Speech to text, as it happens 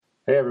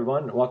Hey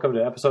everyone, welcome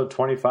to episode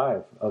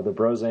 25 of the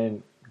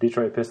Brozane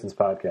Detroit Pistons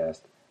podcast.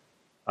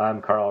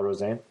 I'm Carl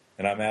Rosane.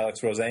 And I'm Alex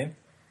Rosane.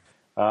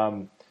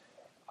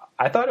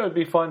 I thought it would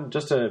be fun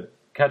just to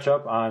catch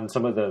up on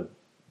some of the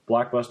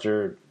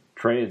blockbuster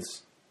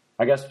trades.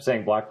 I guess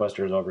saying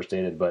blockbuster is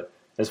overstated, but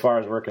as far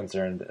as we're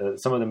concerned,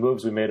 some of the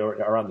moves we made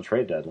around the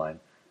trade deadline.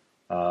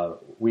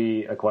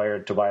 We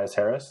acquired Tobias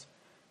Harris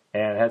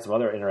and had some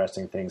other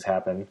interesting things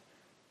happen.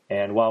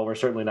 And while we're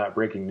certainly not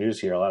breaking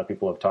news here, a lot of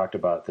people have talked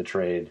about the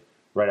trade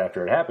right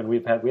after it happened.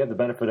 We had the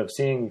benefit of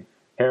seeing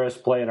Harris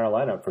play in our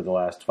lineup for the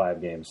last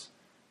 5 games.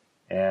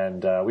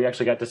 And we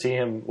actually got to see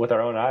him with our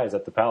own eyes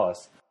at the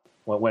Palace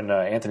when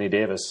Anthony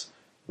Davis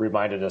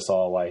reminded us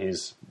all why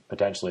he's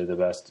potentially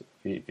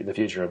the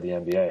future of the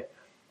NBA.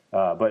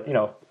 But,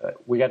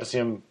 we got to see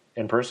him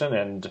in person.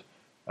 And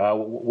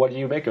what do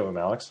you make of him,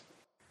 Alex?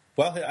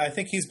 Well, I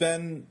think he's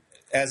been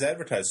as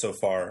advertised so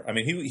far. I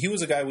mean, he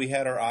was a guy we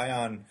had our eye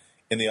on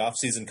in the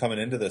offseason coming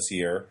into this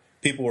year.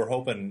 People were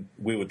hoping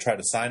we would try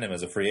to sign him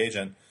as a free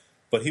agent,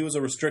 but he was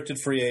a restricted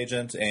free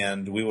agent,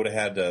 and we would have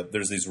had to.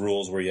 There's these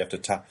rules where you have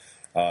to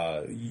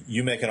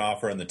you make an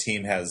offer, and the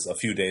team has a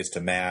few days to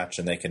match,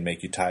 and they can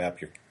make you tie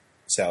up your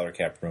salary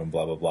cap room,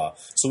 blah blah blah.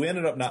 So we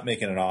ended up not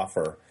making an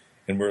offer,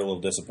 and we were a little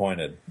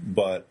disappointed.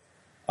 But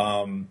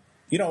so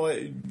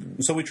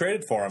we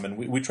traded for him, and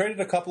we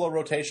traded a couple of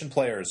rotation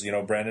players.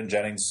 Brandon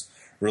Jennings,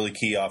 really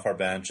key off our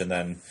bench, and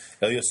then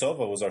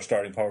Ilyasova was our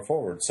starting power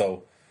forward.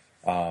 So.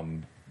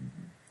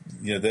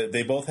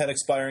 They both had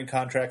expiring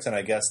contracts, and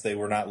I guess they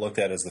were not looked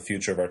at as the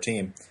future of our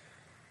team.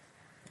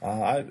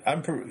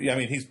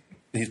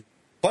 He's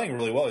playing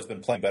really well. He's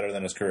been playing better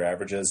than his career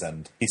averages,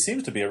 and he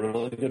seems to be a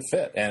really good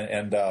fit.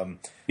 And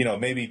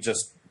maybe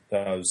just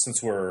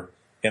since we're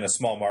in a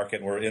small market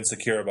and we're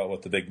insecure about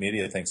what the big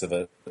media thinks of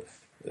it,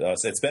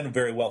 it's been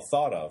very well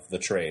thought of, the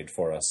trade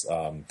for us,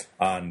 on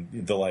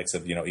the likes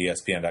of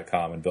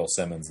ESPN.com and Bill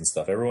Simmons and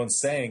stuff. Everyone's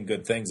saying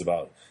good things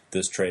about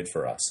this trade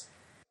for us.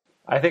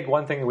 I think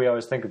one thing we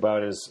always think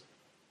about is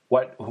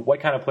what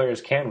kind of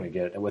players can we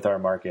get with our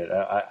market.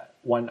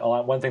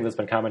 One thing that's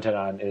been commented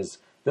on is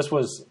this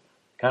was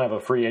kind of a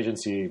free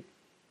agency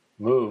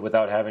move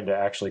without having to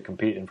actually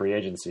compete in free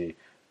agency.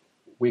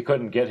 We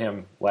couldn't get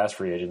him last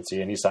free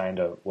agency, and he signed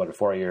a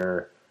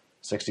 4-year,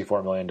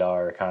 $64 million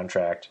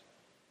contract,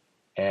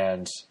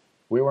 and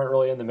we weren't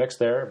really in the mix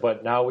there.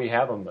 But now we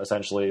have him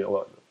essentially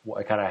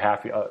kind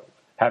of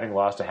having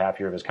lost a half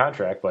year of his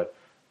contract, but.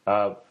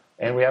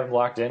 And we have him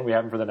locked in. We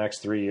have him for the next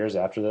 3 years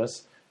after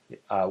this.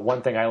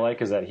 One thing I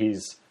like is that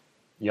he's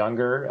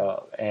younger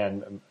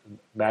and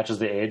matches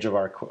the age of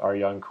our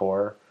young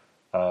core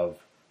of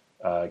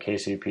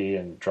KCP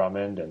and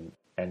Drummond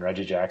and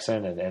Reggie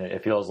Jackson. And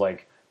it feels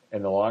like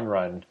in the long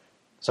run,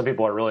 some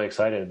people are really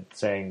excited,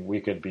 saying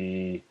we could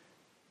be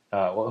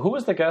who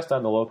was the guest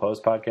on the Low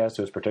Post podcast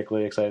who was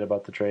particularly excited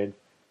about the trade?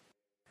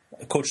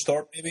 Coach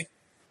Thorpe, maybe?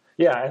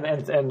 Yeah,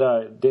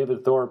 and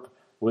David Thorpe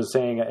was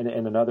saying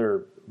in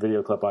another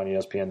video clip on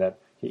ESPN that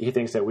he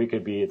thinks that we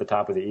could be at the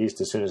top of the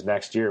East as soon as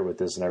next year with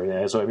this and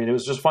everything. So, it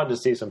was just fun to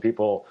see some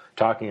people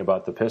talking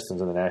about the Pistons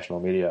in the national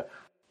media.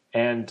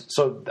 And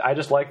so I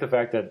just like the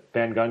fact that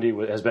Van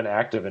Gundy has been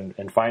active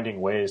in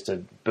finding ways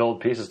to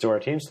build pieces to our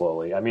team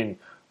slowly.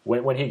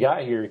 When he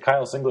got here,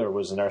 Kyle Singler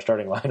was in our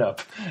starting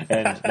lineup,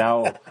 and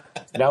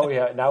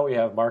now we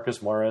have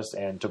Marcus Morris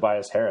and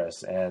Tobias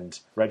Harris and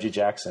Reggie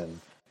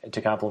Jackson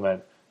to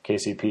complement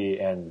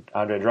KCP and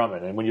Andre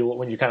Drummond. And when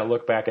you kind of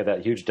look back at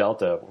that huge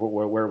delta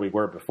where we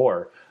were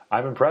before,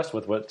 I'm impressed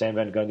with what Stan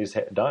Van Gundy's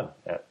done.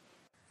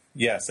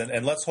 Yes,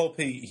 and let's hope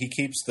he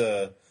keeps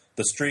the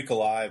streak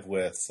alive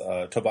with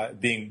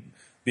being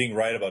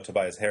right about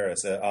Tobias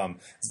Harris.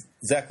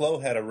 Zach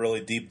Lowe had a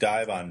really deep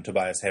dive on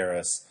Tobias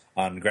Harris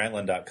on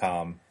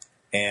Grantland.com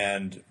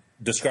and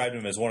described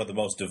him as one of the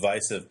most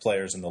divisive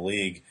players in the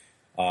league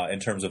in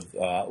terms of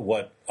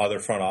what other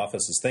front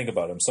offices think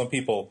about him. Some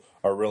people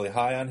are really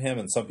high on him,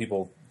 and some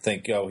people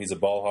think, he's a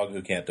ball hog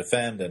who can't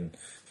defend. And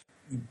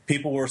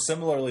people were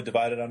similarly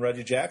divided on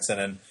Reggie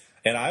Jackson,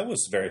 and I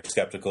was very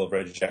skeptical of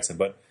Reggie Jackson.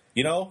 But,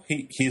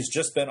 he's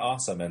just been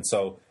awesome. And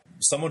so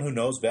someone who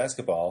knows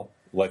basketball,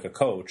 like a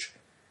coach,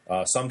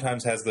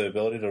 sometimes has the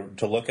ability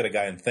to look at a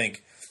guy and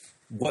think,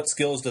 what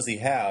skills does he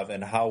have,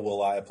 and how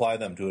will I apply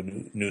them to a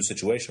new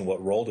situation?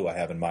 What role do I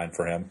have in mind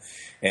for him?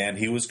 And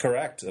he was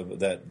correct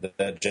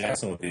that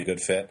Jackson would be a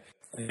good fit.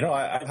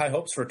 I have high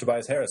hopes for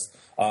Tobias Harris.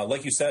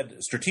 Like you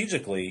said,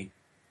 strategically,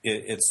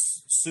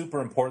 it's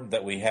super important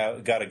that we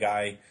have got a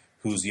guy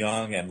who's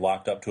young and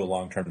locked up to a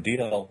long-term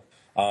deal,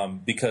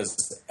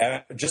 because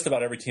just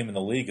about every team in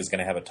the league is going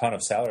to have a ton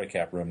of salary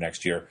cap room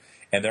next year,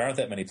 and there aren't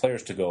that many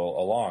players to go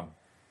along.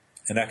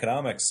 In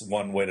economics,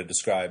 one way to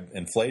describe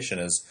inflation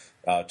is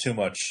too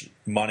much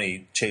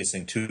money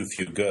chasing too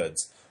few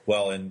goods.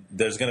 Well,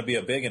 there's going to be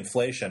a big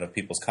inflation of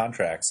people's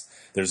contracts.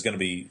 There's going to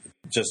be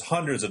just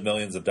hundreds of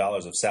millions of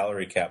dollars of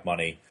salary cap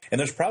money. And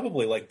there's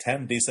probably like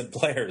 10 decent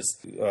players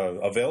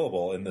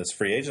available in this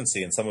free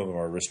agency, and some of them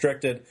are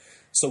restricted.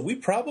 So we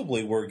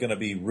probably were going to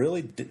be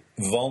really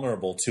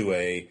vulnerable to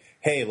a,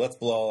 hey, let's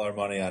blow all our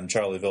money on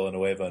Charlie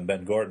Villanueva and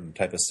Ben Gordon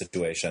type of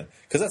situation.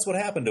 Because that's what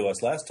happened to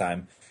us last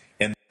time.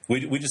 And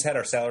we just had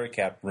our salary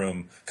cap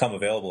room come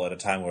available at a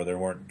time where there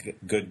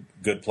weren't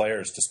good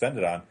players to spend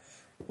it on.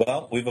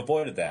 Well, we've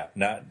avoided that.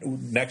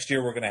 Next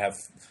year we're going to have,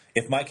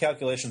 if my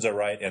calculations are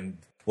right, and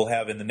we'll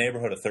have in the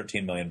neighborhood of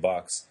 $13 million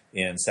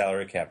in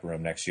salary cap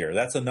room next year.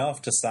 That's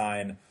enough to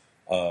sign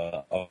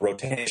a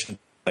rotation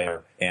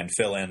player and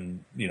fill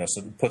in,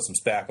 put some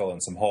spackle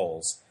in some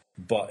holes.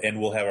 And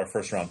we'll have our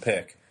first round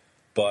pick.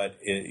 But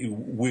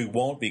we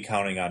won't be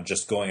counting on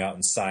just going out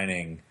and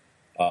signing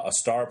a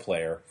star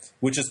player,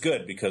 which is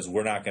good because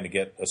we're not going to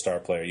get a star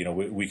player.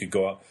 We could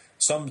go out.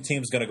 Some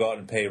team's going to go out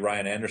and pay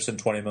Ryan Anderson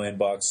 $20 million.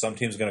 Some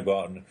team's going to go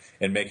out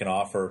and make an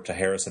offer to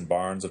Harrison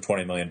Barnes of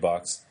 $20 million.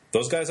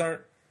 Those guys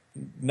aren't,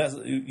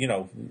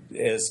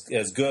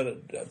 as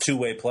good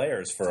two-way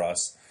players for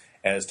us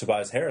as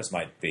Tobias Harris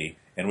might be.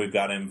 And we've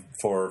got him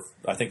for,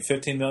 I think,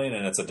 $15 million,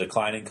 and it's a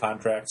declining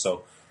contract.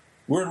 So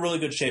we're in really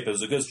good shape. It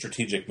was a good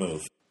strategic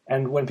move.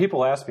 And when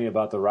people ask me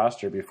about the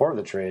roster before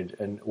the trade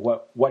and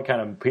what kind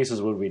of pieces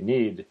would we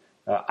need,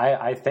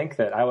 I think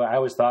that I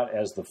always thought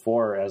as the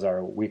 4 as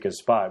our weakest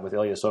spot with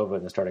Ilyasova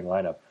in the starting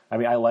lineup. I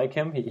mean, I like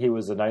him. He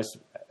was a nice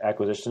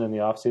acquisition in the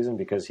offseason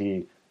because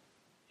he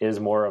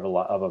is more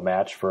of a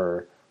match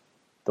for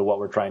what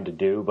we're trying to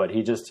do. But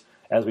he just,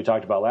 as we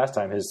talked about last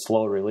time, his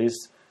slow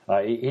release,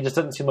 he just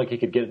doesn't seem like he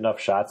could get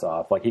enough shots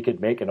off. Like he could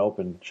make an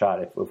open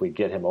shot if we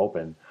get him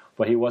open,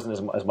 but he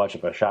wasn't as much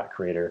of a shot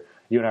creator.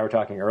 You and I were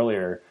talking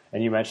earlier,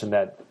 and you mentioned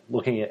that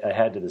looking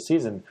ahead to the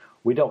season,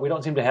 we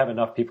don't seem to have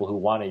enough people who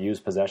want to use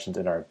possessions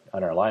on our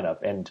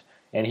lineup, and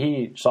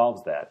he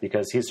solves that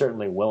because he's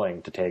certainly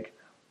willing to take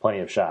plenty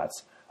of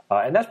shots,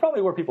 and that's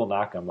probably where people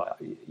knock him.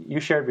 You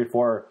shared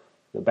before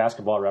the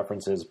Basketball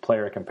References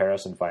player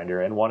comparison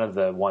finder, and one of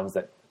the ones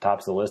that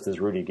tops the list is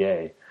Rudy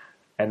Gay,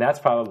 and that's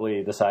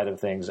probably the side of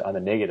things on the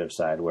negative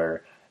side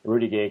where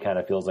Rudy Gay kind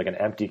of feels like an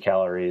empty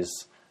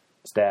calories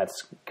stats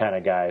kind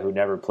of guy who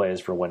never plays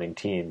for winning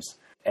teams.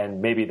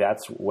 And maybe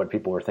that's what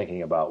people were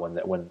thinking about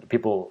when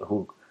people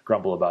who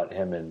grumble about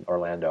him in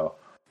Orlando.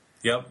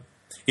 Yep.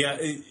 Yeah.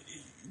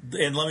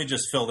 And let me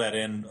just fill that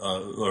in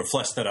or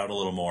flesh that out a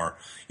little more.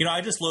 I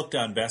just looked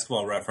on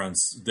Basketball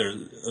Reference there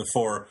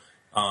for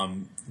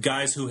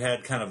guys who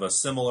had kind of a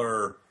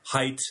similar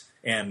height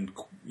and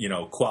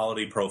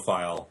quality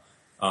profile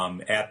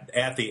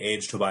at the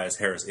age Tobias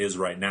Harris is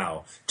right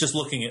now. Just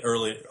looking at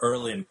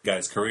early in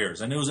guys' careers,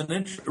 and it was a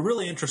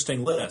really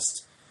interesting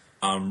list.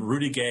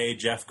 Rudy Gay,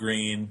 Jeff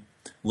Green,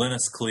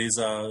 Linus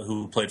Kleiza,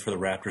 who played for the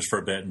Raptors for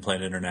a bit and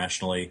played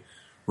internationally,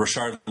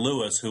 Rashard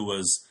Lewis, who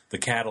was the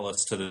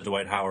catalyst to the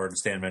Dwight Howard and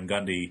Stan Van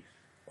Gundy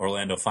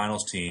Orlando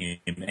Finals team,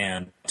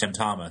 and Tim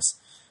Thomas,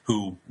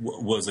 who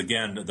was,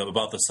 again,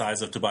 about the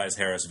size of Tobias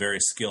Harris, very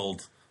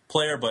skilled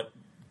player, but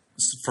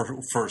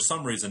for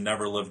some reason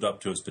never lived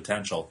up to his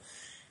potential.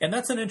 And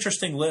that's an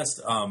interesting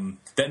list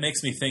that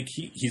makes me think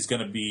he's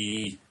going to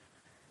be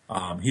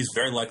he's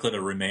very likely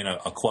to remain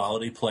a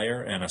quality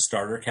player and a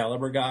starter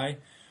caliber guy.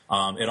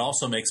 It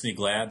also makes me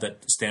glad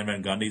that Stan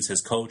Van Gundy's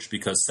his coach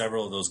because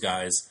several of those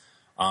guys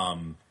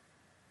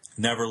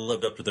never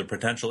lived up to their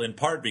potential, in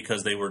part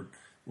because they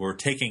were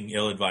taking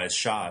ill-advised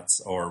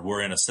shots or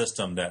were in a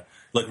system that,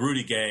 like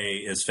Rudy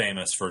Gay is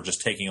famous for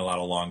just taking a lot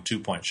of long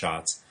two-point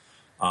shots.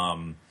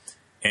 And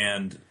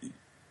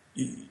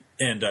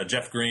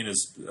Jeff Green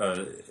is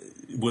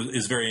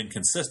very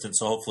inconsistent,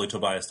 so hopefully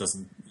Tobias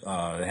doesn't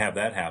have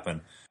that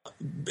happen.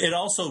 It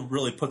also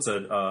really puts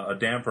a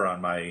damper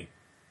on my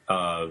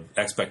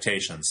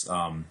expectations.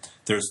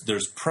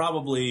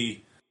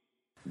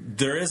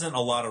 There isn't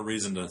a lot of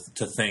reason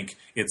to think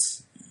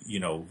it's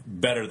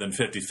better than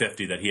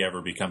 50-50 that he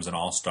ever becomes an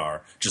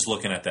all-star. Just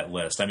looking at that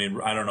list, I mean,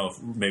 I don't know if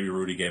maybe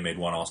Rudy Gay made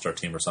one all-star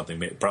team or something.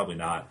 Probably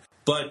not.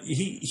 But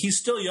he's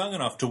still young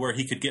enough to where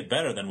he could get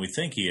better than we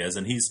think he is,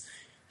 and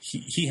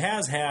he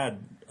has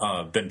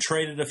been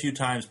traded a few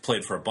times,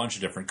 played for a bunch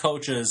of different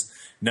coaches,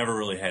 never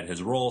really had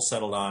his role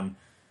settled on.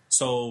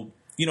 So,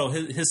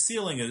 his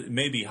ceiling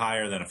may be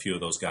higher than a few of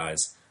those guys.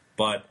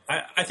 But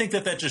I think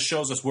that just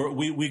shows us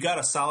we got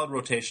a solid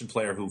rotation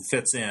player who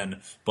fits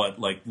in, but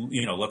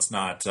let's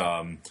not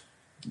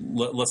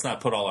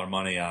put all our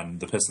money on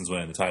the Pistons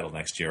winning the title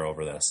next year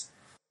over this.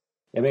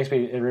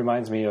 It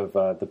reminds me of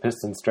the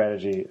Pistons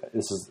strategy.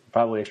 This is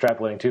probably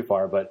extrapolating too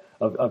far, but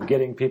of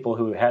getting people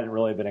who hadn't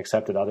really been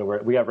accepted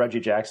otherwhere. We have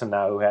Reggie Jackson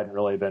now, who hadn't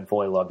really been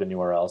fully loved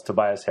anywhere else.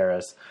 Tobias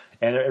Harris,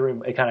 and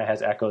it kind of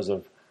has echoes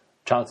of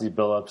Chauncey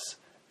Billups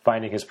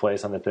finding his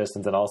place on the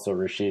Pistons, and also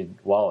Rasheed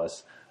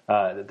Wallace.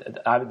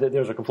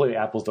 Those are completely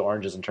apples to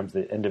oranges in terms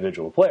of the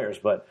individual players,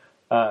 but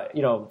that's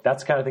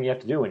the kind of thing you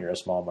have to do when you're a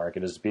small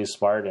market: is be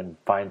smart and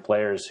find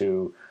players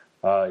who.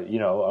 A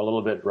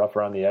little bit rough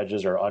around the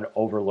edges or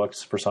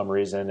overlooked for some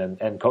reason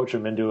and coach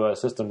them into a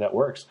system that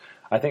works.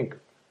 I think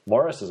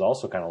Morris is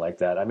also kind of like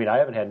that. I mean, I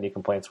haven't had any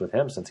complaints with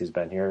him since he's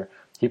been here.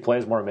 He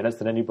plays more minutes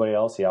than anybody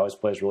else. He always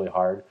plays really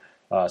hard.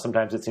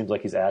 Sometimes it seems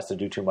like he's asked to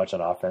do too much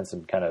on offense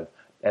and kind of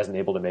isn't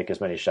able to make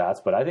as many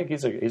shots. But I think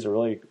he's a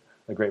really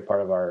a great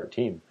part of our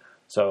team.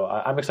 So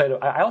I'm excited.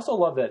 I also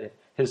love that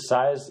his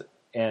size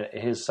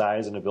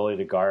and ability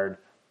to guard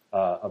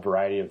a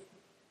variety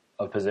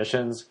of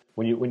positions.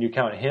 When you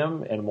count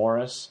him and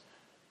Morris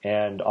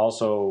and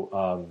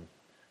also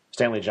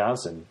Stanley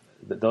Johnson,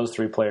 those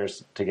three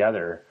players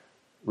together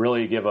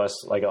really give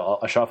us like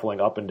a shuffling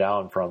up and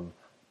down from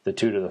the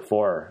 2 to the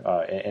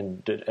 4,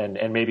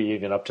 and maybe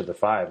even up to the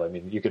 5. I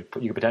mean, you could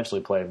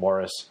potentially play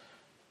Morris,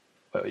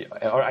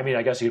 or I mean,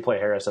 I guess you could play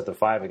Harris at the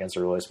 5 against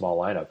a really small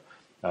lineup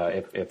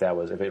if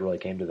it really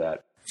came to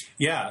that.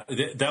 Yeah,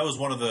 that was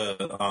one of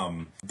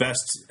the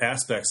best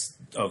aspects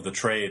of the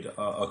trade,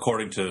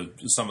 according to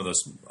some of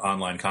those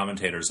online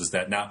commentators, is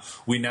that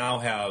we now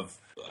have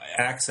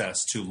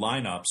access to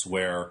lineups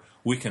where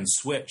we can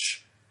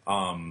switch.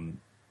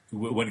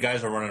 When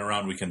guys are running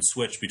around, we can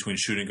switch between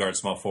shooting guard,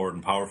 small forward,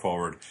 and power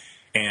forward,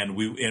 and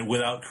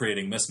without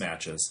creating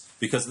mismatches.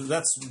 Because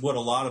that's what a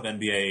lot of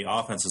NBA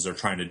offenses are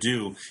trying to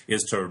do,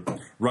 is to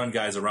run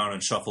guys around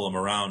and shuffle them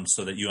around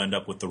so that you end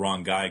up with the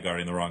wrong guy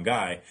guarding the wrong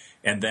guy,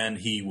 and then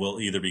he will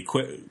either be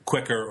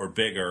quicker or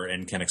bigger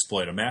and can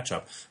exploit a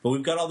matchup. But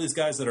we've got all these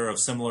guys that are of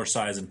similar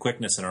size and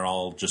quickness and are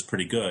all just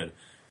pretty good.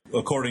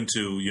 According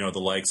to the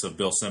likes of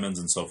Bill Simmons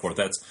and so forth,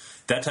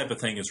 that type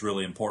of thing is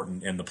really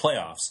important in the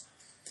playoffs.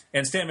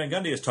 And Stan Van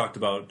Gundy has talked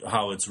about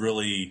how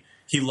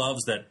he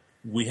loves that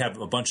we have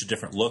a bunch of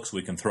different looks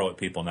we can throw at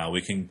people now.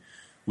 We can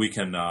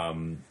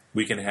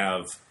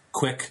have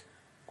quick,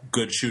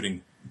 good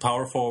shooting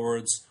power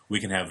forwards. We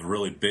can have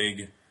really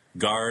big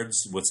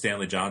guards with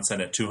Stanley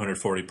Johnson at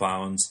 240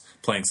 pounds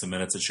playing some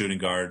minutes at shooting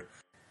guard.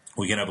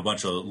 We can have a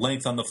bunch of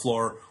length on the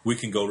floor. We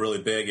can go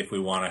really big if we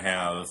want to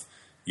have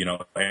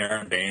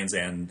Aaron Baines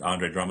and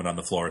Andre Drummond on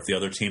the floor. If the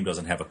other team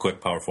doesn't have a quick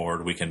power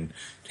forward, we can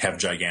have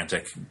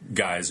gigantic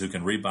guys who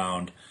can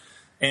rebound.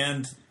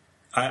 And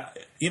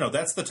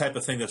that's the type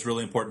of thing that's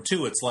really important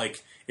too. It's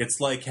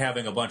like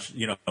having a bunch,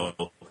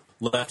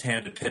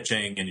 left-handed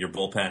pitching in your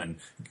bullpen,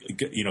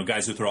 and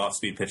guys who throw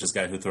off-speed pitches,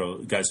 guys who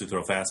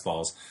throw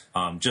fastballs,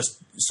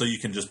 just so you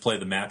can just play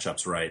the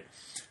matchups right.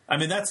 I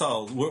mean, that's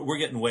all. We're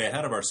getting way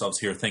ahead of ourselves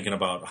here, thinking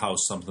about how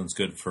something's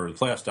good for the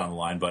playoffs down the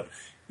line, but.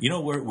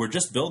 We're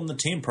just building the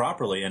team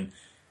properly, and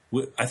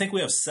I think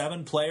we have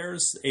 7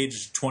 players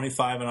aged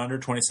 25 and under,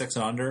 26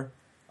 and under,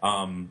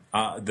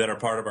 that are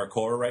part of our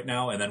core right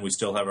now, and then we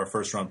still have our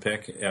first-round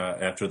pick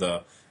after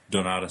the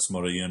Donatas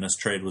Motojunas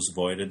trade was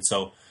voided.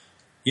 So,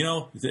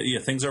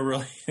 things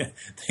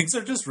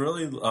are just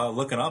really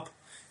looking up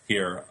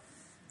here.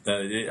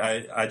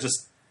 I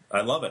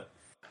love it.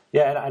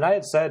 Yeah, and I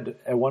had said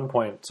at one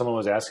point, someone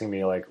was asking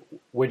me, like,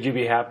 would you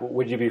be happy?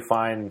 Would you be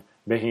fine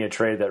making a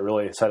trade that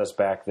really set us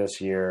back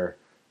this year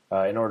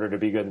in order to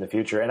be good in the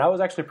future? And I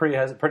was actually pretty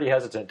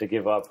hesitant to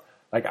give up.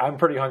 Like, I'm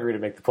pretty hungry to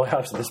make the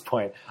playoffs at this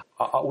point.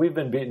 We've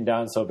been beaten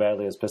down so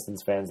badly as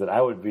Pistons fans that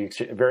I would be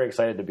very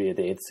excited to be at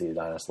the 8th seed,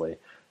 honestly.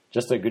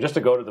 Just to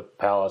go to the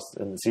Palace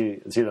and see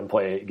them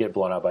get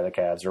blown out by the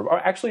Cavs, or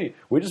actually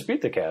we just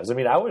beat the Cavs. I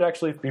mean, I would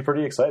actually be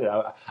pretty excited.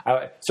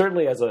 I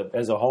certainly as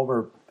a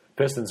homer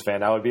Pistons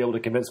fan, I would be able to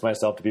convince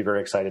myself to be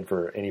very excited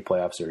for any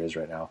playoff series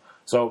right now.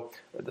 So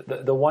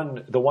the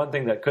one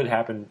thing that could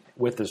happen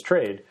with this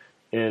trade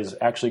is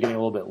actually getting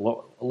a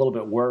little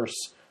bit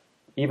worse,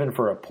 even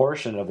for a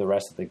portion of the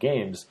rest of the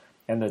games.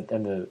 And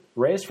the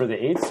race for the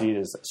 8th seed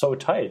is so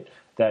tight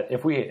that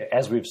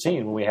as we've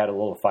seen when we had a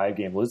little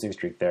 5-game losing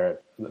streak there,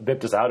 it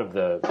bipped us out of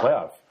the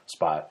playoff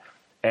spot.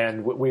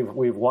 And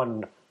we've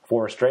won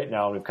 4 straight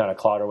now, and we've kind of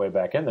clawed our way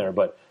back in there.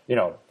 But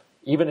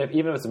even if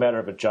it's a matter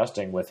of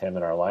adjusting with him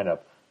in our lineup,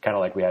 kind of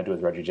like we had to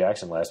with Reggie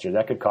Jackson last year,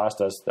 that could cost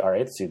us our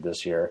 8th seed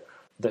this year.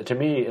 To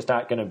me, it's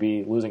not going to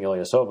be losing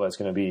Ilyasova. It's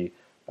going to be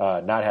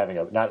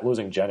not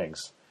losing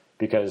Jennings,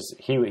 because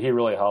he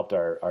really helped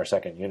our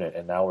second unit,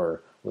 and now we're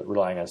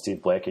relying on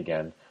Steve Blake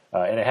again.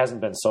 And it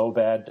hasn't been so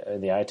bad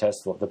in the eye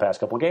test the past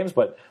couple of games,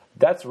 but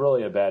that's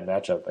really a bad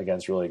matchup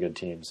against really good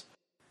teams.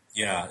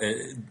 Yeah,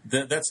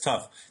 that's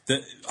tough.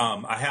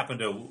 I happened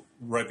to,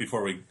 right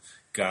before we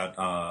got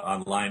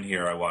online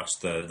here, I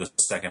watched the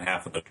second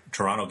half of the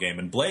Toronto game,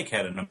 and Blake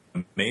had an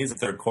amazing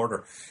third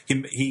quarter.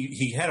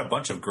 He had a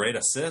bunch of great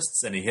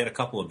assists, and he hit a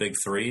couple of big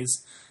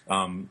threes.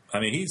 I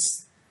mean,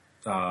 he's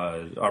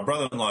our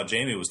brother-in-law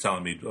Jamie was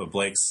telling me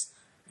Blake's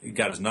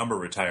got his number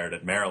retired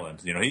at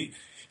Maryland.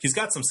 He's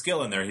got some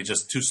skill in there. He's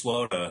just too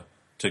slow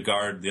to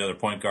guard the other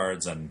point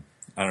guards, and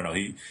I don't know.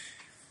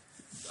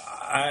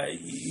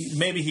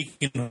 Maybe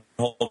he can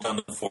hold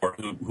down the fort.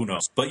 Who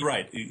knows? But you're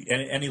right.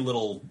 Any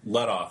little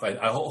let off.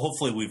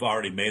 Hopefully we've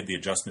already made the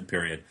adjustment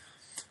period,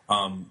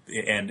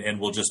 and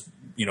we'll just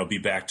be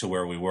back to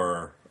where we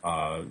were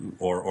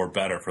or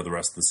better for the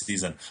rest of the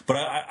season. But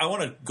I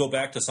want to go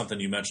back to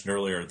something you mentioned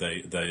earlier,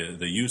 the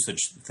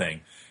usage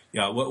thing.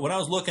 When I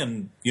was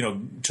looking,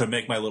 to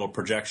make my little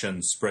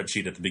projection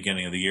spreadsheet at the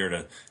beginning of the year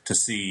to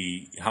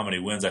see how many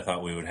wins I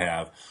thought we would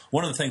have,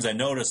 one of the things I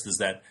noticed is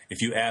that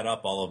if you add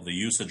up all of the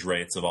usage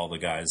rates of all the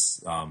guys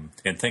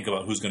and think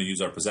about who's going to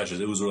use our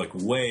possessions, it was like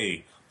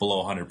way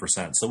below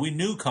 100%. So we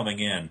knew coming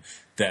in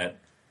that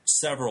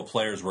several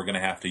players were going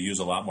to have to use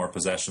a lot more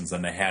possessions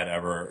than they had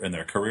ever in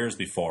their careers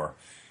before.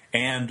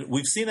 And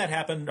we've seen that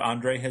happen.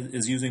 Andre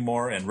is using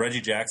more, and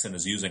Reggie Jackson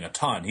is using a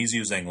ton. He's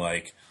using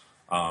like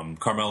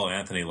Carmelo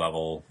Anthony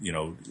level,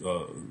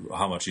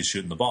 how much he's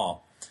shooting the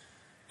ball.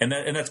 And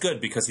that's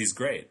good because he's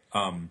great.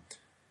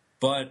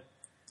 But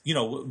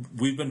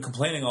we've been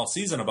complaining all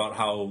season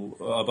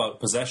about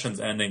possessions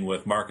ending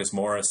with Marcus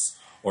Morris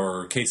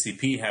or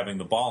KCP having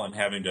the ball and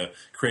having to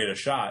create a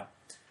shot.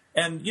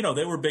 And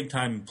they were big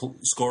time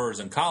scorers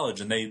in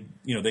college, and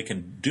they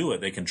can do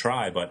it, they can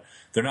try, but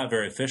they're not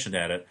very efficient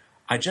at it.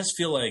 I just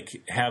feel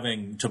like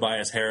having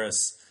Tobias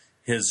Harris,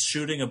 his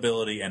shooting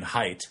ability and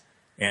height,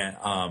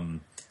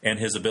 and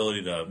his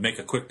ability to make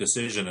a quick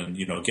decision and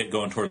get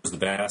going towards the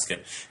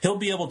basket, he'll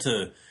be able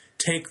to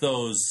take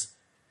those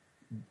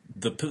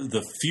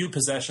the few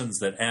possessions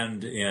that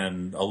end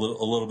in a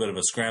little bit of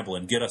a scramble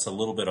and get us a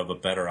little bit of a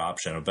better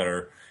option, a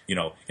better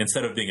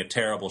instead of being a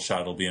terrible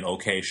shot, it'll be an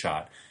okay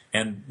shot,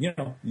 and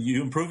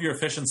you improve your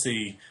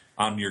efficiency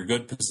on your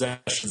good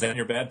possessions and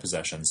your bad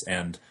possessions,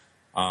 and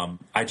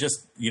I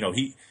just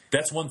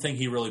that's one thing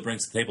he really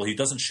brings to the table. He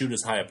doesn't shoot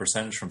as high a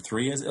percentage from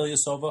three as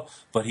Ilyasova,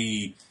 but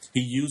he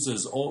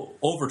uses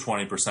over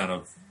 20%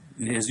 of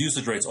his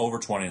usage rate's over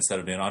 20 instead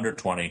of being under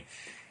 20,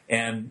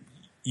 and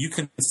you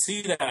can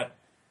see that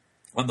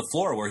on the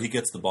floor where he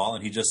gets the ball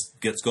and he just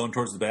gets going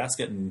towards the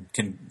basket and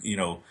can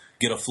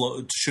get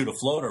shoot a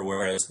floater,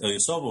 whereas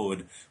Ilyasova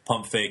would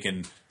pump fake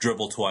and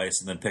dribble twice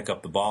and then pick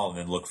up the ball and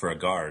then look for a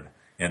guard,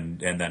 and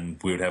then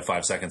we would have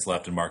 5 seconds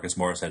left and Marcus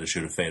Morris had to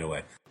shoot a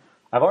fadeaway.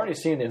 I've already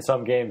seen in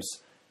some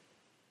games,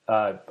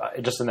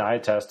 just in the eye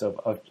test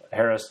of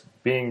Harris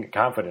being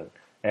confident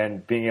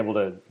and being able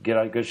to get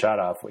a good shot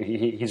off.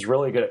 He's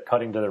really good at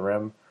cutting to the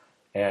rim,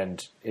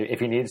 and if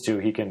he needs to,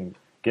 he can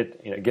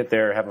get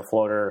there, have a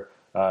floater,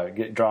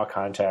 draw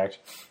contact.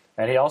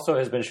 And he also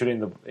has been shooting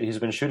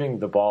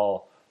the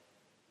ball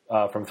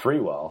from three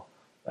well,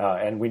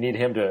 and we need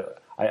him to.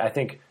 I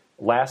think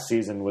last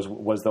season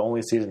was the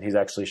only season he's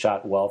actually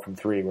shot well from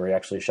three, where he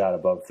actually shot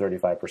above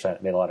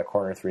 35%, made a lot of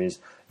corner threes.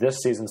 This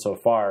season so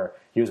far,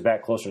 he was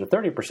back closer to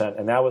 30%,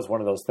 and that was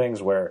one of those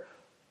things where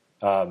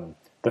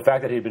the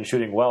fact that he'd been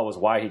shooting well was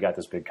why he got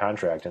this big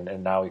contract,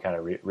 and now he kind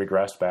of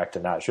regressed back to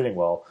not shooting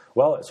well.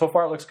 Well, so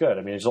far it looks good.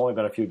 I mean, it's only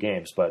been a few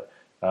games, but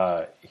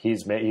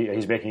he's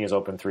making his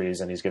open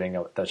threes, and he's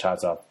getting the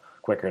shots off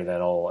quicker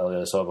than old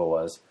Ilyasova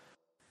was.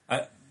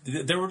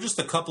 There were just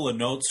a couple of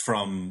notes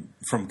from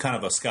kind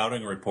of a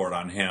scouting report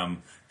on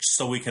him,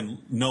 so we can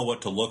know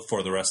what to look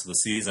for the rest of the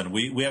season.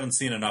 We haven't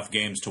seen enough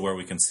games to where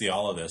we can see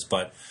all of this,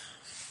 but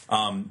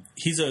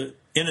he's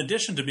in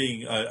addition to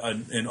being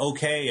an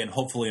okay and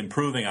hopefully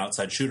improving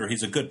outside shooter,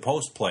 he's a good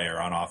post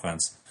player on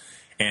offense,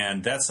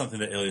 and that's something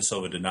that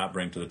Ilyasova did not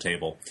bring to the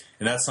table.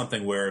 And that's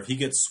something where if he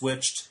gets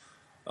switched,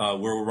 where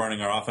we're running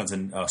our offense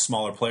and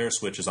smaller player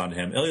switches onto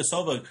him,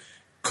 Ilyasova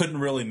couldn't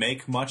really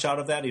make much out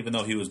of that, even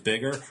though he was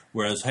bigger,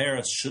 whereas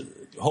Harris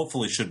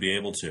hopefully should be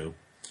able to.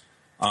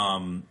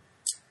 The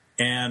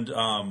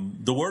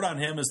word on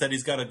him is that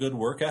he's got a good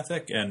work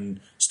ethic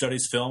and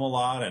studies film a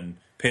lot and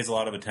pays a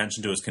lot of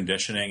attention to his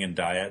conditioning and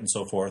diet and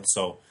so forth.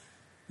 So,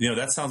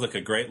 that sounds like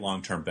a great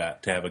long-term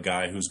bet to have a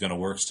guy who's going to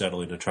work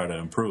steadily to try to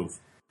improve.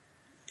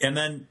 And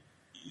then,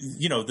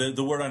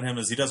 the word on him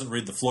is he doesn't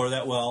read the floor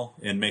that well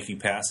in making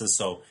passes,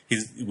 so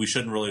we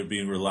shouldn't really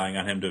be relying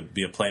on him to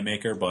be a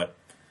playmaker, but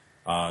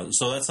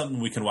so that's something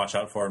we can watch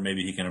out for, and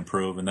maybe he can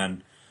improve. And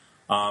then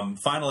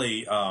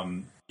finally,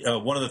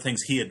 one of the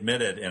things he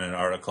admitted in an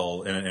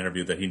article, in an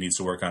interview, that he needs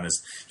to work on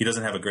is he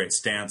doesn't have a great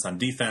stance on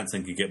defense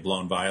and can get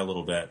blown by a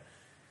little bit.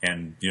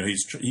 And,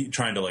 he's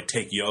trying to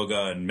take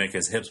yoga and make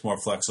his hips more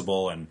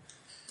flexible. And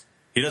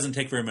he doesn't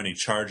take very many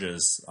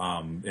charges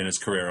in his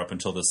career up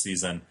until this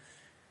season,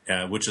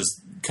 which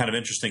is kind of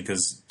interesting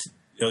because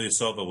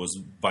Ilyasova was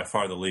by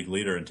far the league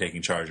leader in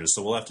taking charges.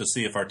 So we'll have to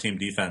see if our team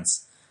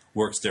defense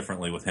works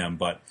differently with him,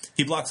 but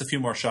he blocks a few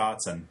more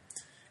shots. And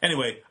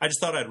anyway, I just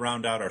thought I'd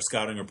round out our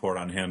scouting report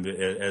on him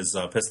as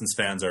Pistons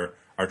fans are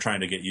trying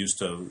to get used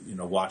to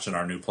watching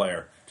our new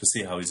player to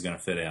see how he's going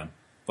to fit in.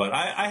 But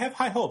I have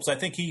high hopes. I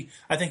think he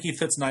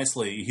fits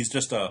nicely. He's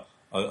just a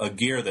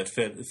gear that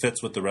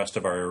fits with the rest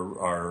of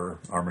our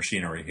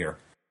machinery here.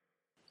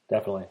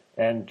 Definitely.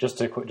 And just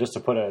to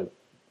put a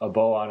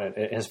bow on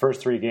it, his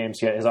first three games,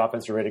 his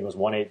offensive rating was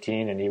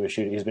 118, and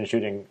he's been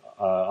shooting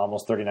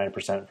almost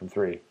 39% from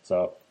three.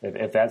 So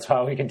if that's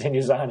how he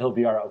continues on, he'll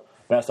be our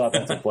best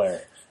offensive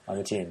player on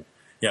the team.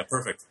 Yeah,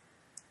 perfect.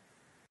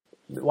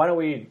 Why don't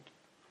we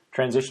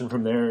transition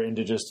from there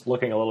into just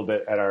looking a little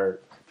bit at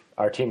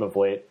our team of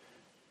late,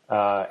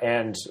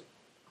 and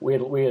we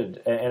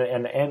had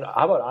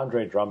how about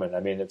Andre Drummond? I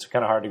mean, it's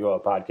kind of hard to go a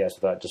podcast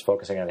without just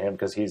focusing on him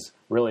because he's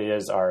really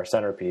is our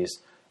centerpiece.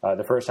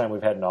 The first time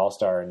we've had an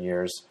All-Star in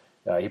years.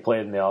 He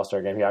played in the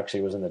All-Star game. He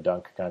actually was in the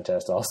dunk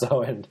contest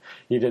also, and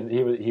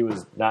he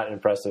was not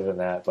impressive in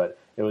that, but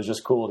it was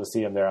just cool to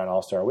see him there on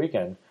All-Star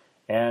weekend.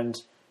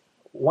 And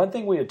one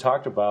thing we had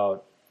talked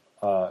about,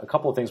 a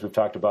couple of things we've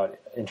talked about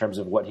in terms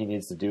of what he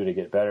needs to do to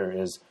get better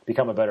is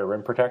become a better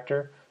rim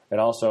protector. and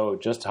also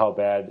just how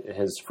bad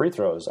his free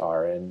throws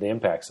are and the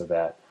impacts of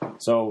that.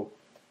 So,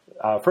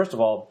 first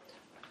of all,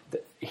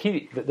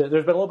 there's been a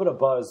little bit of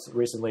buzz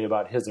recently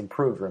about his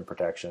improved rim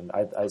protection.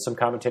 Some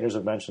commentators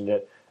have mentioned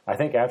it. I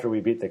think after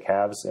we beat the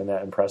Cavs in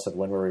that impressive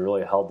win where we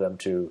really held them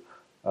to,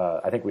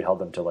 I think we held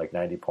them to like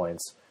 90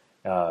 points.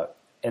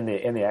 In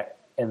the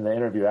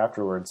interview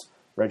afterwards,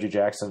 Reggie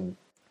Jackson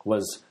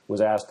was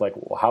asked like,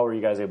 well, how are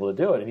you guys able to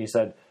do it? And he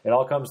said it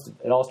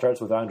all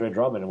starts with Andre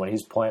Drummond, and when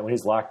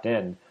he's locked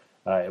in,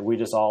 we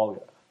just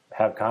all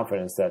have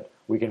confidence that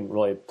we can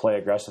really play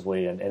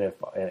aggressively, and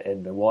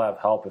we'll have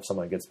help if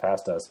someone gets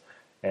past us.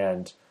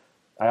 And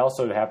I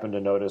also happened to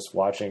notice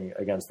watching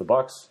against the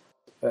Bucks,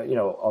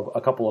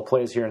 a couple of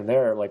plays here and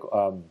there, like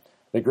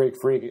the Greek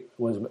Freak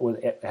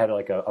had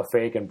like a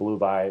fake and blew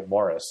by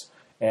Morris,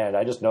 and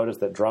I just noticed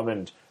that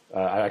Drummond.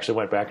 I actually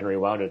went back and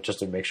rewound it just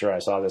to make sure I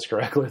saw this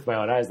correctly with my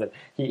own eyes, that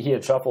he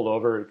had shuffled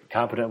over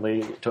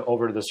competently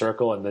over to the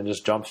circle and then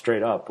just jumped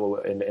straight up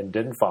and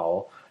didn't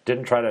foul,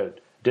 didn't try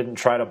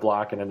to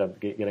block and end up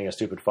getting a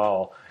stupid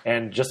foul,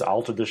 and just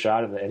altered the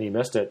shot and he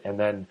missed it. And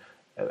then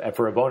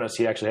for a bonus,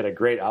 he actually had a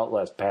great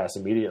outlet pass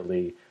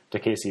immediately to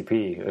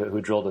KCP, who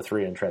drilled a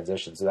three in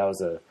transition. So that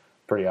was a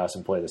pretty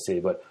awesome play to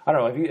see. But I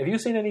don't know, have you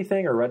seen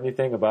anything or read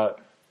anything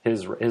about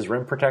his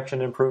rim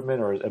protection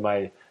improvement, or am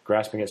I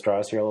grasping at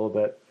straws here a little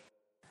bit?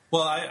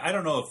 Well, I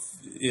don't know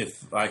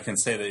if I can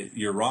say that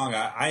you're wrong.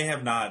 I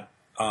have not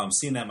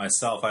seen that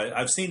myself.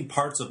 I've seen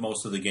parts of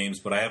most of the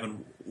games, but I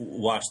haven't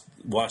watched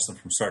them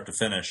from start to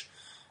finish.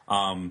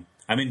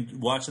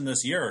 Watching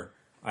this year,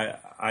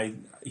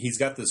 he's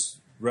got this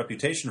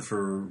reputation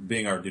for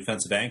being our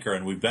defensive anchor,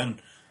 and we've been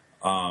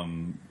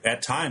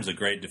at times a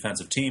great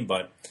defensive team,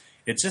 but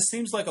it just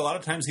seems like a lot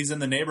of times he's in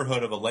the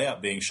neighborhood of a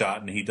layup being shot,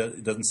 and he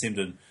doesn't seem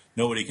to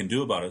know what he can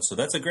do about it. So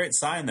that's a great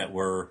sign that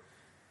we're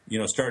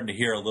starting to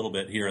hear a little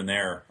bit here and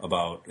there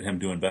about him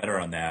doing better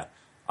on that.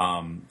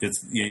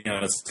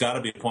 It's got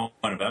to be a point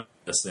of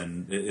emphasis,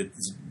 and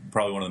it's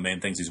probably one of the main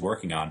things he's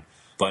working on.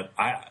 But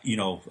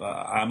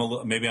I'm a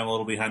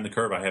little behind the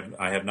curve.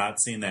 I have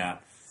not seen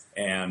that,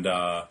 and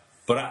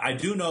but I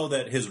do know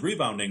that his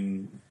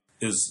rebounding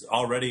is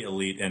already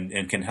elite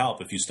and can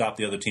help if you stop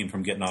the other team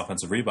from getting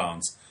offensive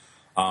rebounds,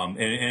 and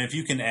if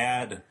you can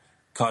add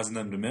causing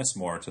them to miss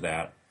more to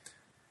that.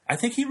 I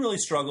think he really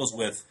struggles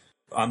with,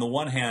 on the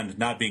one hand,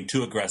 not being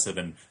too aggressive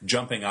and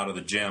jumping out of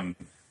the gym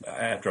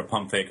after a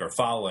pump fake or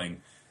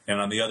fouling,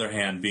 and on the other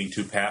hand, being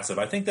too passive.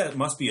 I think that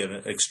must be an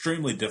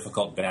extremely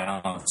difficult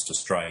balance to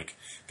strike,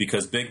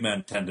 because big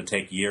men tend to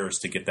take years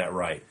to get that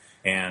right.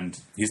 And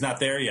he's not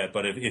there yet,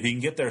 but if he can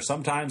get there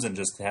sometimes and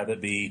just have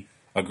it be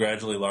a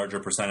gradually larger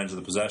percentage of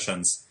the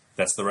possessions,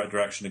 that's the right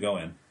direction to go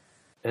in.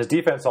 His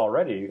defense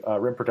already,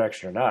 rim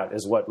protection or not,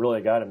 is what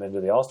really got him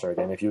into the All-Star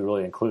game, if you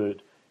really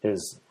include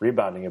his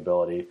rebounding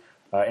ability.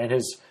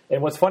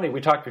 And what's funny,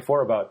 we talked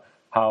before about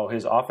how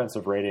his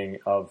offensive rating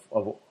of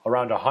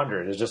around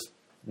 100 is just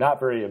not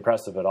very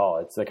impressive at all.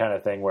 It's the kind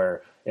of thing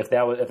where if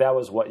that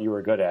was what you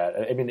were good at,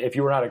 I mean, if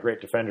you were not a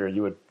great defender,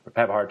 you would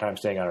have a hard time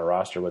staying on a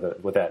roster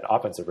with that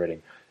offensive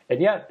rating.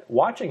 And yet,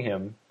 watching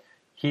him,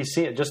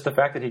 just the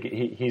fact that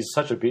he's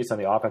such a beast on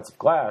the offensive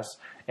glass,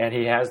 and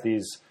he has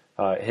these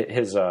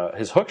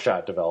his hook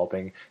shot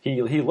developing.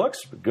 He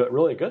looks good,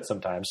 really good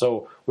sometimes.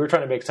 So we were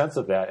trying to make sense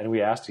of that, and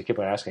we keep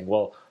on asking,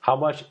 well, how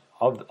much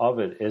of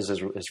it is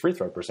his free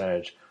throw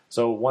percentage?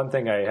 So one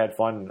thing I had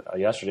fun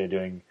yesterday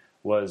doing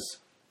was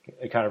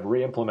kind of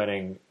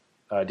re-implementing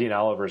Dean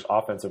Oliver's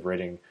offensive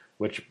rating,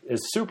 which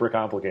is super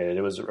complicated.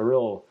 It was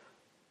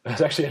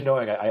actually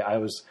annoying. I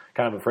was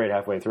kind of afraid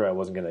halfway through I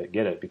wasn't going to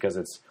get it because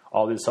it's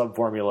all these sub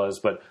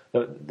formulas. But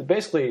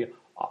basically,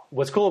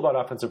 what's cool about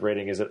offensive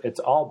rating is that it's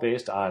all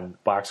based on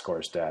box score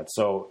stats.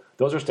 So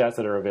those are stats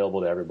that are available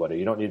to everybody.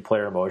 You don't need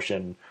player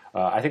motion.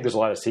 I think there's a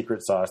lot of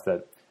secret sauce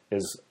that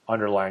is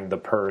underlying the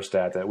per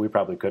stat that we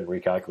probably couldn't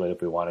recalculate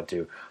if we wanted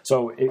to.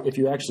 So if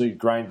you actually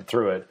grind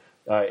through it,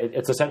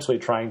 it's essentially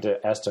trying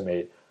to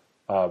estimate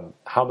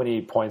how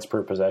many points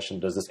per possession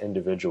does this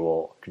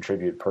individual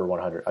contribute per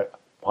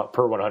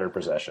 100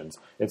 possessions.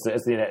 It's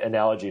the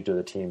analogy to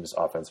the team's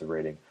offensive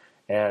rating,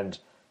 and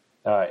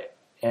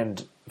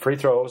free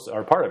throws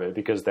are part of it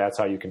because that's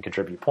how you can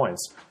contribute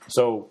points.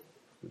 So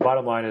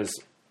bottom line is,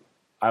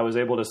 I was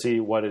able to see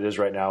what it is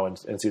right now and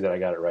see that I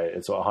got it right.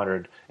 It's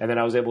 100, and then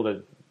I was able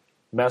to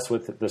mess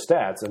with the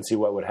stats and see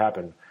what would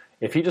happen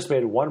if he just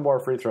made one more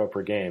free throw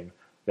per game.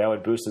 That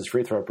would boost his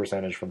free throw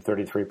percentage from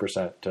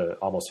 33% to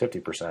almost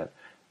 50%,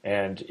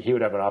 and he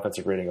would have an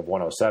offensive rating of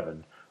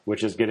 107,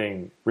 which is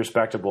getting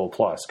respectable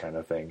plus kind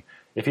of thing.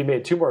 If he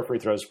made two more free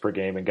throws per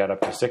game and got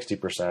up to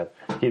 60%,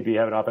 he'd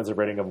have an offensive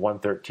rating of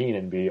 113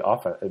 and be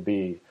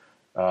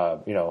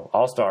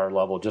all-star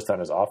level just on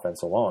his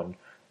offense alone.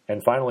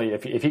 And finally,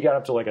 if he got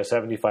up to like a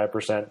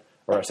 75%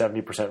 or a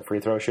 70% free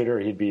throw shooter,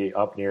 he'd be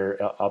up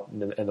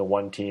in the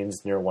one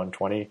teens, near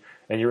 120.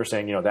 And you were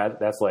saying,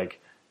 that's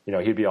like,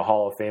 he'd be a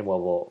Hall of Fame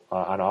level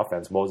on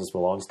offense, Moses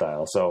Malone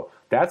style. So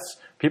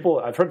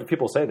I've heard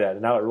people say that,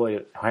 and now it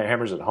really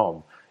hammers it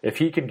home. If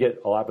he can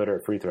get a lot better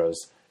at free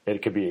throws,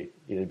 it'd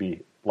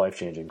be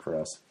life-changing for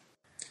us.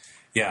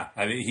 Yeah,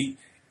 I mean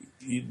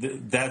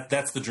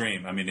that's the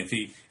dream. I mean, if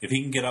he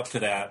can get up to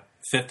that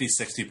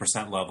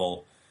 50-60%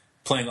 level,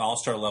 playing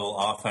all-star level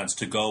offense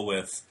to go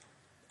with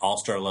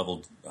all-star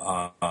level,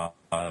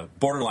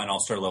 borderline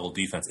all-star level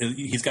defense.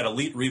 He's got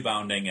elite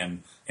rebounding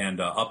and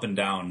up and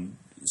down,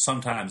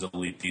 sometimes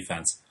elite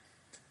defense.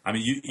 I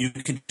mean, you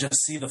can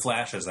just see the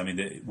flashes. I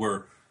mean,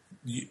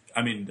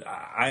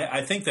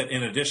 I think that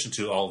in addition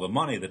to all the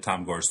money that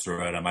Tom Gores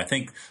threw at him, I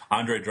think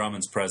Andre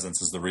Drummond's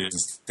presence is the reason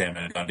Stan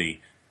Van Gundy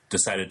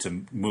decided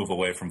to move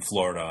away from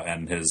Florida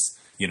and his,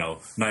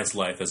 nice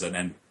life as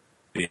an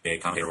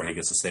NBA commentator where he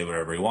gets to say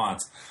whatever he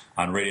wants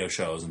on radio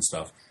shows and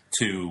stuff,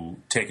 to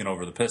taking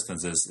over the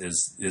Pistons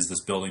is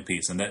this building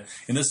piece, and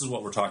this is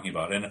what we're talking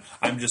about. And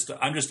I'm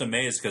just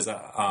amazed because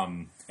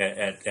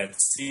at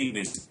seeing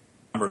these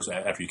numbers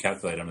after you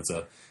calculate them,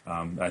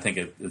 I think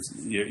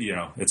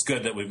it's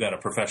good that we've got a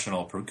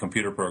professional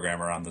computer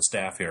programmer on the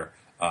staff here,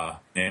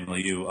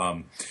 namely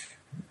you.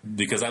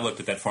 Because I looked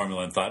at that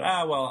formula and thought,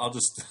 well, I'll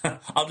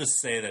just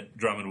say that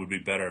Drummond would be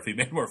better if he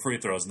made more free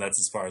throws, and that's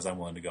as far as I'm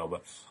willing to go.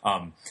 But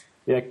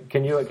yeah,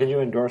 can you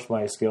endorse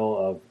my skill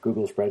of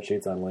Google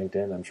spreadsheets on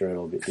LinkedIn? I'm sure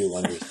it'll do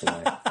wonders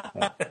tonight.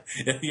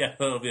 Yeah,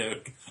 that'll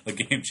be a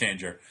game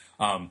changer.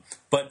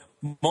 But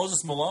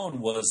Moses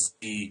Malone was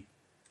the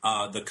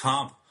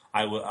comp.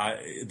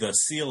 The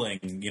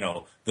ceiling,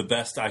 the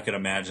best I could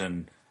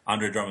imagine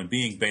Andre Drummond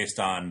being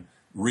based on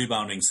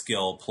rebounding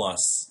skill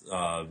plus,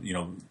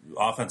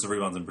 offensive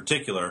rebounds in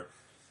particular,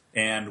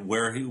 and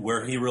where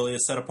he really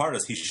is set apart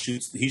is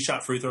he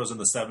shot free throws in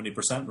the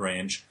 70%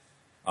 range,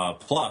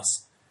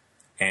 plus,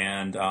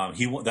 and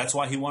that's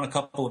why he won a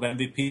couple of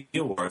MVP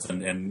awards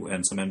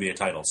and some NBA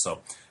titles. So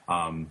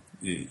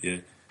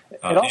it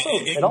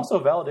also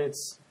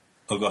validates.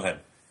 Oh, go ahead.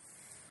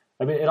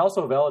 I mean, it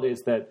also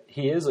validates that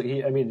he is.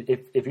 I mean,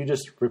 if you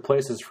just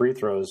replace his free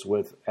throws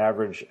with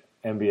average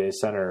NBA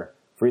center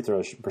free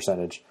throw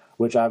percentage,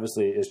 which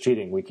obviously is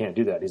cheating, we can't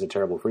do that. He's a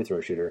terrible free throw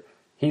shooter.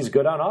 He's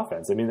good on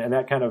offense. I mean, and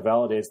that kind of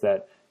validates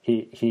that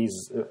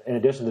he's in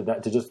addition to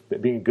that, to just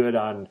being good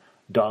on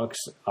dunks,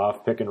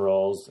 off pick and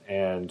rolls,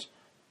 and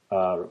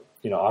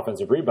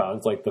offensive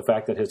rebounds. Like the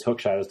fact that his hook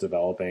shot is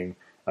developing.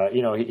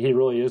 He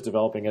really is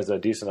developing as a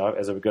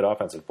good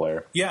offensive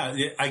player. Yeah,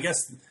 I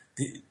guess.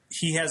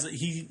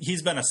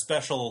 He's been a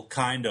special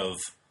kind of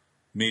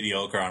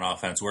mediocre on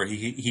offense where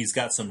he's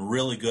got some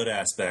really good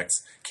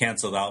aspects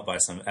canceled out by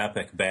some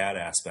epic bad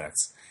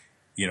aspects,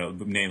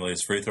 namely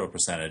his free throw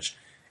percentage.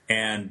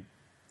 And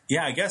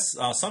yeah, I guess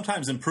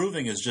sometimes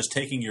improving is just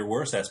taking your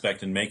worst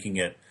aspect and making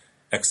it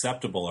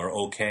acceptable or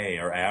okay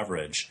or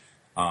average,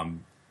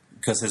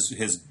 because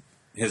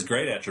his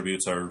great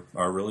attributes are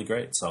really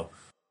great. So.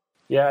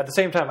 Yeah, at the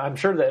same time, I'm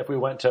sure that if we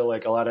went to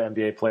like a lot of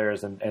NBA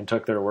players and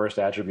took their worst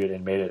attribute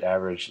and made it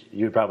average,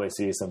 you'd probably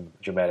see some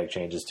dramatic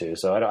changes too.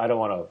 So I don't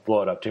want to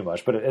blow it up too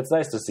much, but it's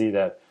nice to see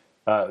that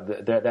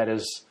that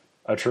is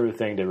a true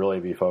thing to really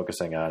be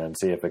focusing on and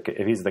see if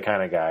he's the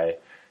kind of guy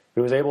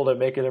who is able to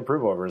make it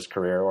improve over his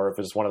career, or if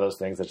it's one of those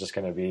things that's just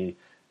going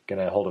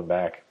to hold him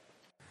back.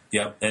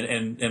 Yeah,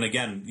 and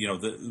again,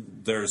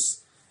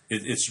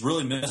 it's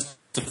really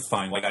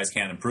mystifying why guys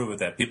can't improve at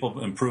that.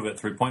 People improve at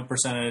 3-point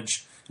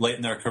percentage late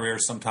in their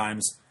careers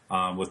sometimes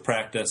with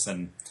practice,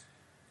 and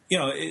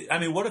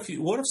what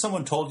if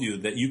someone told you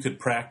that you could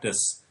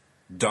practice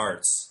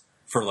darts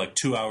for like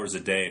 2 hours a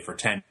day for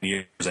 10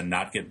 years and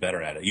not get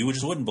better at it? You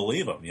just wouldn't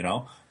believe them,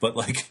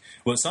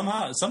 But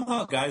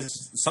somehow guys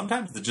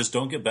sometimes they just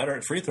don't get better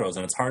at free throws,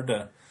 and it's hard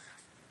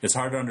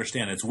to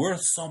understand. It's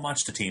worth so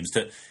much to teams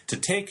to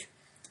take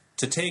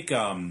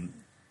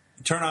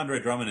turn Andre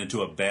Drummond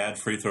into a bad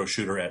free throw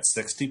shooter at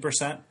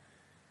 60%,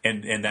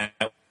 and that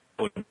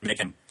would make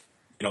him,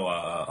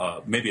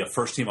 maybe a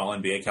first team All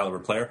NBA caliber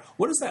player.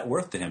 What is that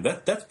worth to him?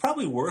 That's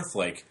probably worth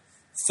like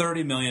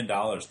 $30 million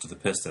to the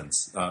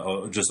Pistons,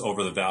 just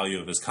over the value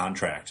of his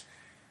contract.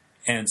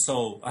 And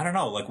so I don't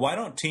know, like, why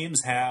don't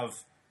teams have,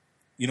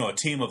 a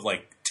team of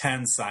like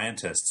 10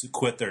 scientists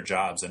quit their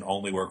jobs and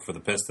only work for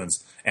the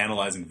Pistons,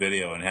 analyzing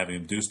video and having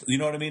them do, you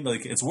know what I mean?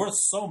 Like, it's worth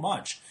so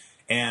much.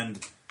 And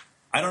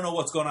I don't know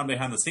what's going on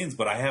behind the scenes,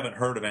 but I haven't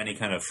heard of any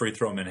kind of free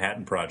throw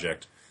Manhattan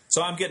project.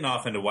 So I'm getting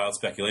off into wild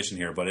speculation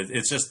here, but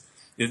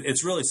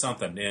it's really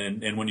something.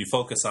 And when you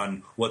focus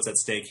on what's at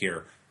stake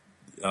here,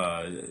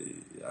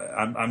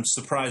 I'm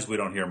surprised we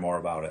don't hear more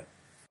about it.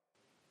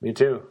 Me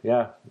too.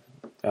 Yeah.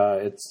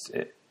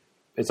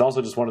 It's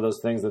also just one of those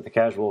things that the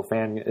casual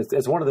fan,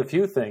 it's one of the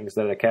few things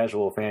that a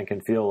casual fan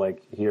can feel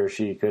like he or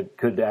she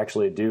could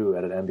actually do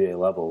at an NBA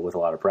level with a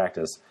lot of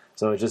practice.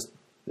 So it's just,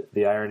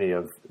 the irony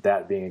of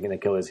that being an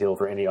Achilles heel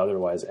for any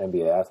otherwise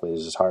NBA athlete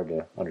is just hard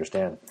to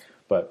understand.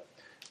 But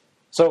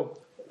so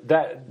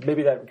that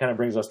kind of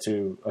brings us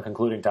to a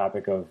concluding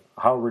topic of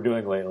how we're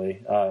doing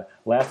lately.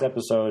 Last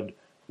episode,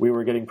 we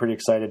were getting pretty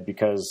excited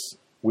because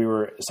we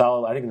were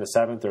solid, I think, in the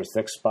 7th or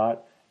 6th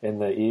spot in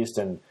the East,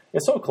 and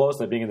it's so close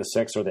that being in the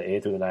 6th or the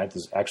 8th or the 9th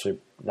is actually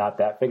not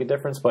that big a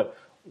difference. But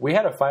we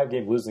had a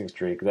 5-game losing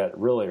streak that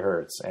really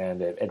hurts,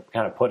 and it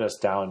kind of put us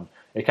down.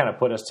 It kind of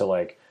put us to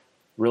like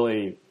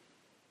really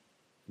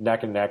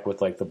neck and neck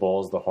with like the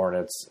Bulls, the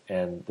Hornets,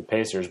 and the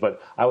Pacers.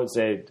 But I would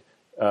say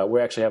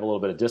we actually have a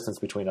little bit of distance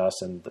between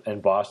us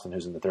and Boston,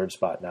 who's in the third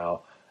spot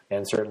now,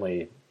 and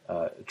certainly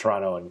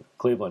Toronto and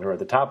Cleveland, who are at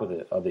the top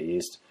of the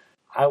East.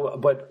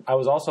 But I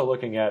was also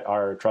looking at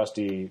our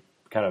trusty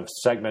kind of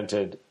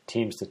segmented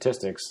team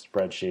statistics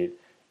spreadsheet,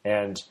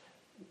 and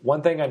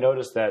one thing I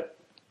noticed that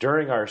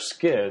during our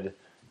skid,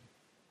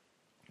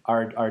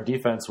 our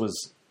defense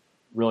was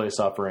really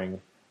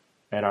suffering,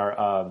 and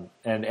our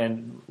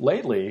and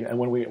lately, and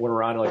when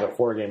we're on like a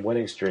 4-game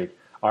winning streak,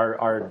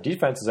 our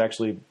defense is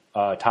actually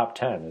top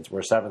 10.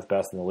 We're 7th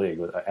best in the league,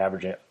 with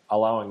averaging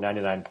allowing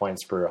 99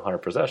 points per 100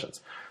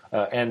 possessions.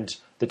 And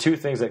the two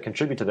things that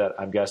contribute to that,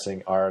 I'm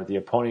guessing, are the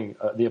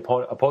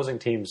opposing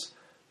team's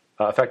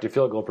effective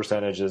field goal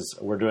percentages.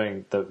 We're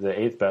doing the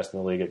 8th best in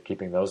the league at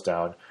keeping those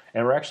down,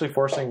 and we're actually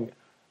forcing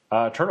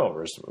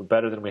turnovers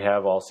better than we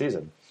have all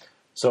season.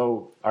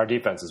 So our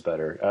defense is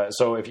better.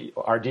 So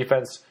our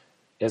defense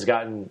has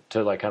gotten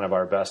to like kind of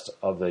our best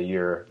of the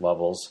year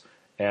levels,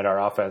 and our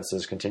offense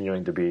is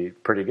continuing to be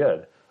pretty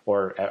good,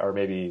 or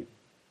maybe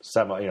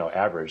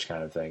average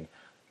kind of thing.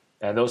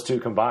 And those two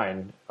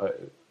combined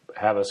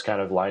have us kind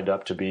of lined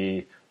up to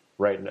be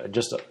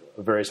just a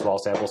very small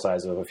sample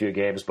size of a few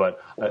games,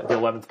 but the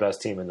 11th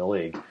best team in the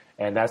league.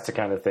 And that's the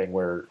kind of thing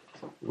where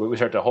we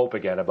start to hope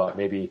again about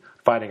maybe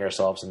finding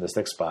ourselves in the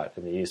 6th spot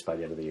in the East by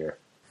the end of the year.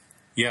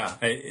 Yeah,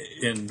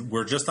 and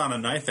we're just on a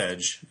knife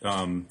edge.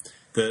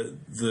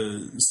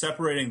 The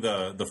separating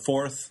the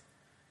 4th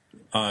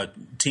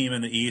team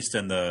in the East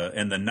and the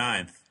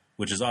 9th,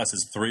 which is us,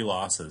 is 3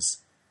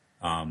 losses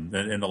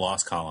in the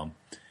loss column.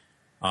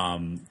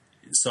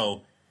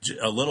 So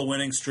a little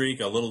winning streak,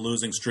 a little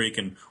losing streak,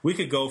 and we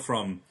could go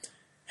from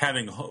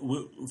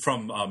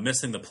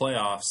missing the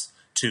playoffs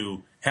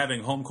to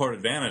having home court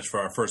advantage for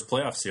our first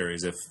playoff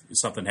series if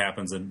something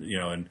happens,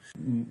 and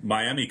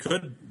Miami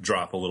could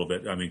drop a little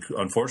bit. I mean,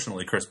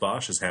 unfortunately, Chris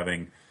Bosh is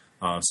having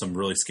some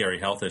really scary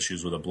health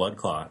issues with a blood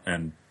clot,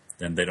 and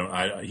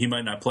he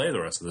might not play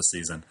the rest of the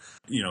season.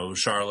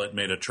 Charlotte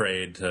made a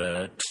trade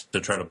to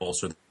try to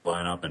bolster the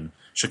lineup, and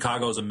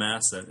Chicago's a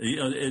mess.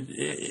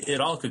 It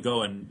all could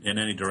go in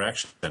any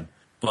direction.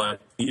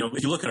 But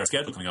if you look at our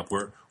schedule coming up,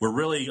 we're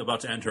really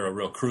about to enter a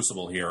real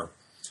crucible here.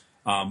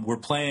 We're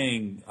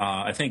playing,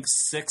 I think,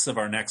 6 of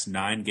our next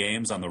 9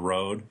 games on the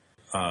road,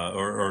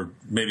 or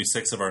maybe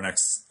 6 of our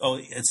next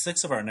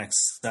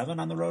 7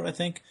 on the road, I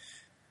think.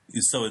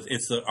 So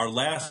it's our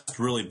last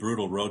really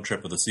brutal road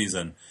trip of the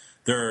season.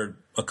 There are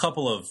a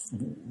couple of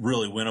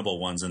really winnable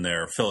ones in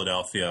there,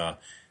 Philadelphia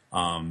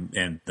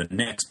and the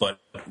Knicks, but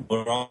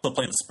we're also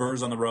playing the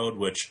Spurs on the road,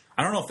 which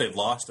I don't know if they've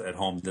lost at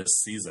home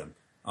this season.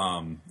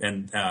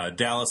 And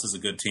Dallas is a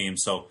good team,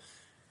 so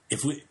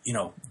if we,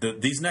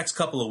 these next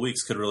couple of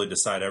weeks could really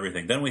decide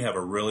everything. Then we have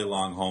a really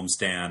long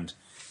homestand,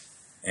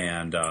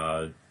 and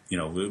and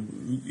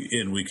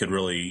we could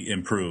really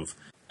improve.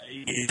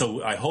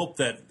 So I hope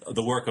that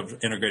the work of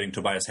integrating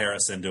Tobias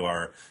Harris into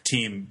our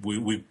team,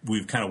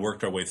 we've kind of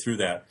worked our way through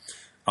that.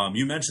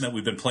 You mentioned that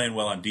we've been playing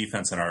well on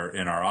defense, and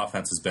our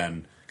offense has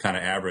been kind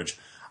of average.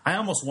 I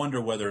almost wonder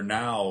whether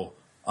now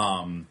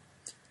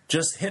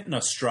just hitting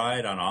a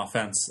stride on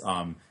offense,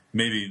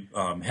 maybe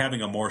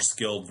having a more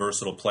skilled,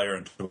 versatile player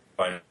and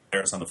Tobias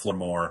Harris on the floor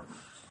more,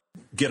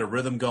 get a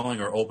rhythm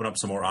going or open up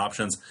some more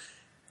options.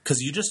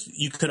 Because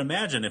you could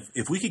imagine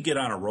if we could get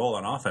on a roll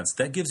on offense,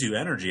 that gives you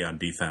energy on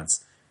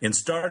defense. In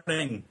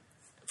starting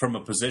from a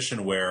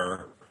position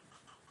where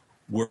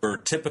we're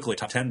typically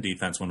top 10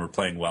 defense when we're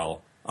playing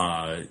well,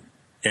 and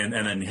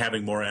then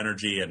having more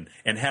energy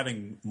and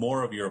having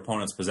more of your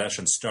opponent's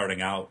possession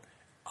starting out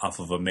off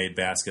of a made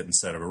basket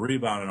instead of a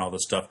rebound and all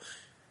this stuff,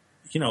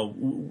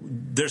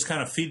 there's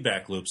kind of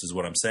feedback loops is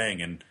what I'm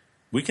saying, and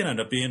we can end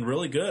up being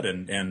really good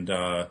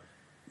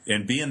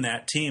and being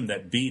that team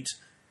that beat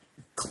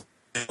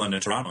Cleveland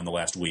and Toronto in the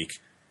last week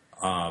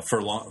for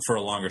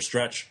a longer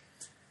stretch.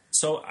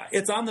 So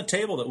it's on the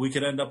table that we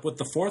could end up with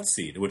the 4th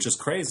seed, which is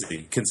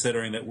crazy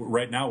considering that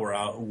right now we're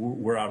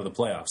out of the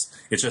playoffs.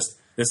 It's just,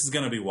 this is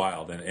going to be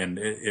wild, and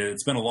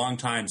it's been a long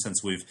time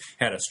since we've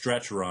had a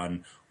stretch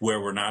run where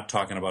we're not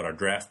talking about our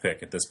draft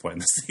pick at this point in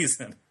the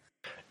season.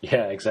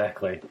 Yeah,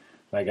 exactly.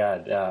 My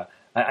God,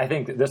 I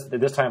think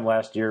this time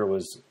last year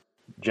was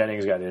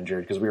Jennings got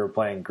injured because we were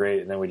playing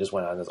great, and then we just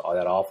went on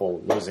that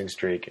awful losing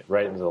streak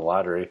right into the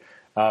lottery.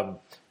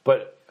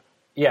 But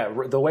yeah,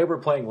 the way we're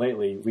playing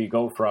lately, we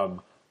go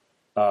from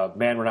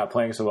we're not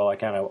playing so well, I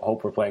kind of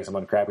hope we're playing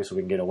someone crappy so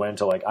we can get a win,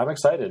 to I'm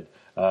excited.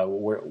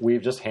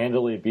 We've just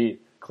handily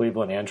beat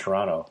Cleveland and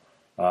Toronto.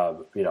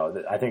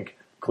 I think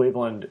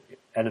Cleveland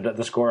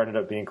the score ended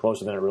up being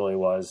closer than it really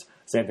was.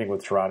 Same thing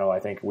with Toronto. I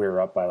think we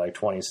were up by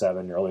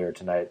 27 earlier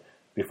tonight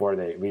before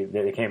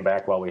they came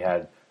back while we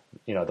had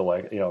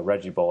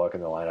Reggie Bullock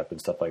in the lineup and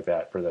stuff like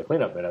that for the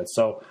cleanup minutes.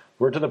 So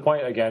we're to the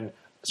point again,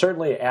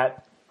 certainly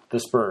at the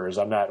Spurs.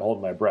 I'm not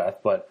holding my breath,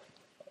 but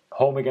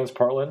home against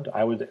Portland,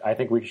 I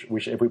think we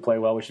should, if we play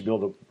well, we should be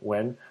able to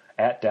win.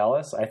 At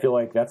Dallas, I feel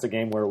like that's a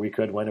game where we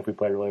could win if we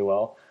play really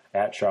well.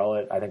 At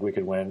Charlotte, I think we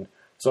could win.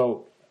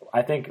 So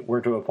I think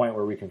we're to a point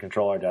where we can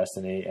control our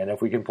destiny, and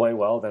if we can play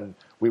well, then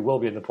we will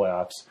be in the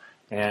playoffs.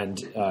 And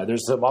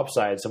there's some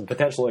upside, some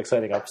potential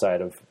exciting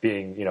upside of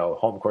being,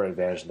 home court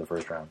advantage in the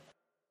first round.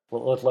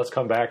 Well, let's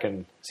come back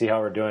and see how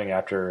we're doing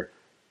after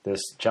this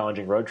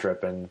challenging road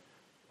trip, and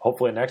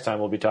hopefully next time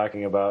we'll be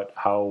talking about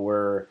how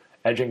we're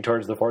edging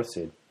towards the 4th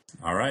seed.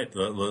 All right,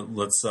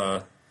 let's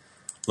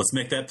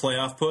make that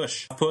playoff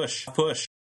push.